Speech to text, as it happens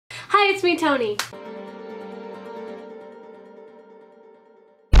Hi, it's MeToni.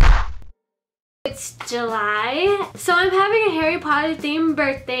 It's July, so I'm having a Harry Potter themed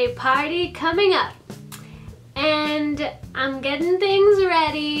birthday party coming up. And I'm getting things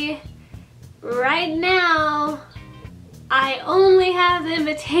ready. Right now, I only have the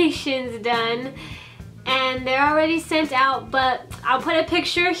invitations done and they're already sent out, but I'll put a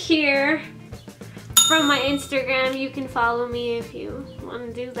picture here from my Instagram. You can follow me if you want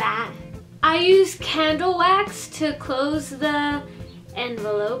to do that. I use candle wax to close the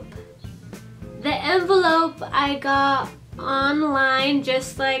envelope. The envelope I got online,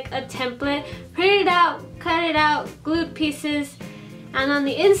 just like a template. Printed it out, cut it out, glued pieces, and on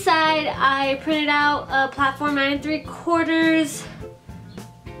the inside I printed out a platform 9 3/4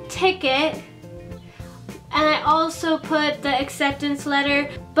 ticket, and I also put the acceptance letter,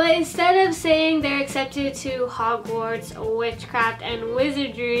 but instead of saying they're accepted to Hogwarts, Witchcraft, and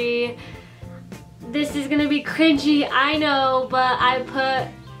Wizardry, this is gonna be cringy, I know, but I put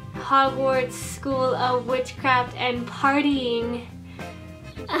Hogwarts School of Witchcraft and Partying.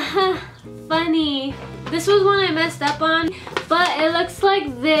 Funny. This was one I messed up on, but it looks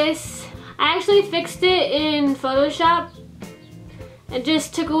like this. I actually fixed it in Photoshop and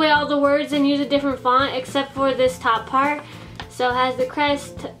just took away all the words and used a different font except for this top part. So it has the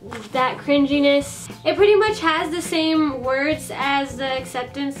crest, that cringiness. It pretty much has the same words as the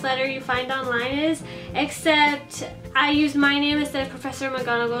acceptance letter you find online is, except I used my name instead of Professor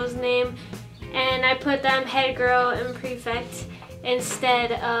McGonagall's name, and I put them head girl and prefect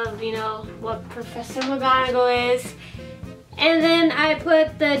instead of, you know, what Professor McGonagall is. And then I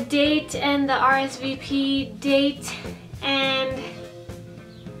put the date and the RSVP date, and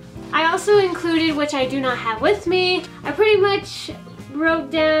I also included, which I do not have with me, I pretty much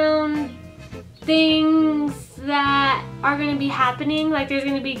wrote down things that are going to be happening, like there's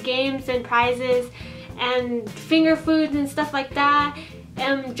going to be games and prizes and finger foods and stuff like that.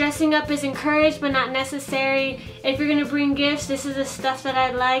 Dressing up is encouraged but not necessary. If you're going to bring gifts, this is the stuff that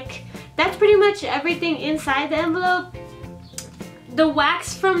I'd like. That's pretty much everything inside the envelope. The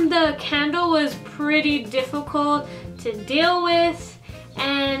wax from the candle was pretty difficult to deal with,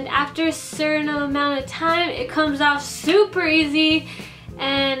 and after a certain amount of time it comes off super easy,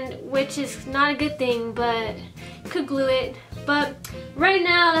 and which is not a good thing, but could glue it. But right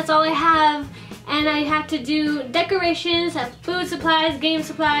now that's all I have, and I have to do decorations, have food supplies, game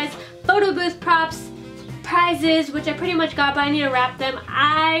supplies, photo booth props, prizes, which I pretty much got, but I need to wrap them.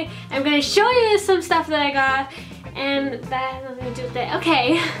 I am going to show you some stuff that I got, and that has nothing to do with it.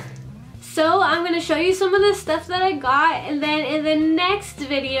 Okay. So I'm going to show you some of the stuff that I got, and then in the next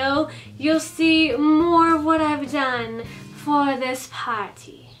video you'll see more of what I've done for this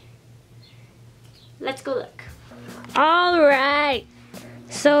party. Let's go look. Alright,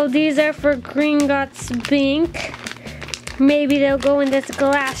 so these are for Gringotts Bink. Maybe they'll go in this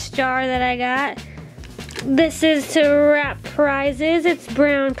glass jar that I got. This is to wrap prizes. It's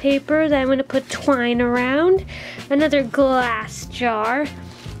brown paper that I'm going to put twine around. Another glass jar.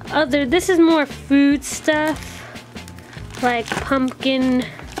 This is more food stuff, like pumpkin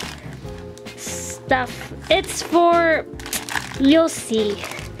stuff. It's for, you'll see.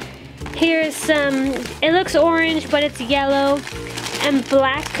 Here's some, it looks orange, but it's yellow and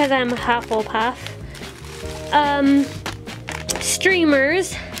black because I'm Hufflepuff.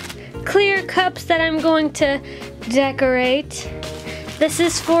 Streamers, clear cups that I'm going to decorate. This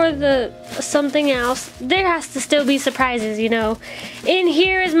is for the something else. There has to still be surprises, you know. In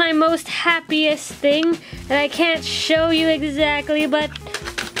here is my most happiest thing that I can't show you exactly, but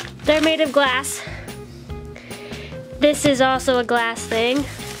they're made of glass. This is also a glass thing.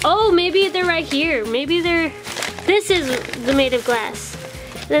 Oh, maybe they're right here. Maybe they're, this is made of glass.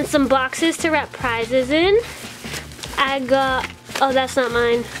 And then some boxes to wrap prizes in. I got, oh, that's not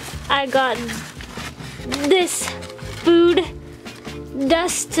mine. I got this food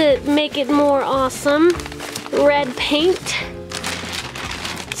dust to make it more awesome. Red paint.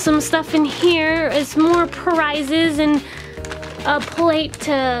 Some stuff in here is more prizes and a plate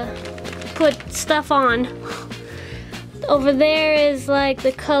to put stuff on. Over there is like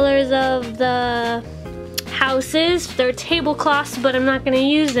the colors of the houses. They're tablecloths, but I'm not going to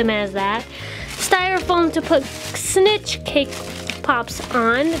use them as that. Styrofoam to put snitch cake pops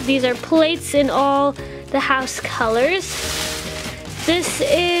on. These are plates in all the house colors. This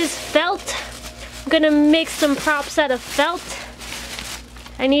is felt. I'm gonna make some props out of felt.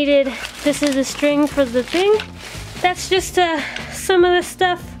 I needed, this is a string for the thing. That's just some of the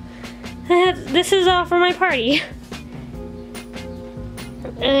stuff. This is all for my party.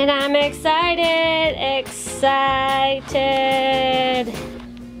 And I'm excited.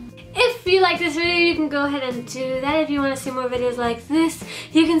 you like this video, you can go ahead and do that. If you want to see more videos like this,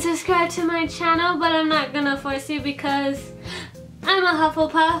 you can subscribe to my channel, but I'm not gonna force you because I'm a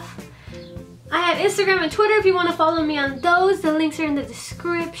Hufflepuff. I have Instagram and Twitter if you want to follow me on those. The links are in the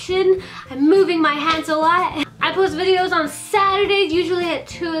description. I'm moving my hands a lot. I post videos on Saturdays, usually at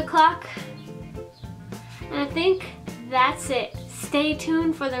 2 o'clock. And I think that's it. Stay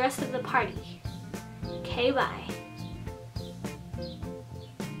tuned for the rest of the party. Okay, bye.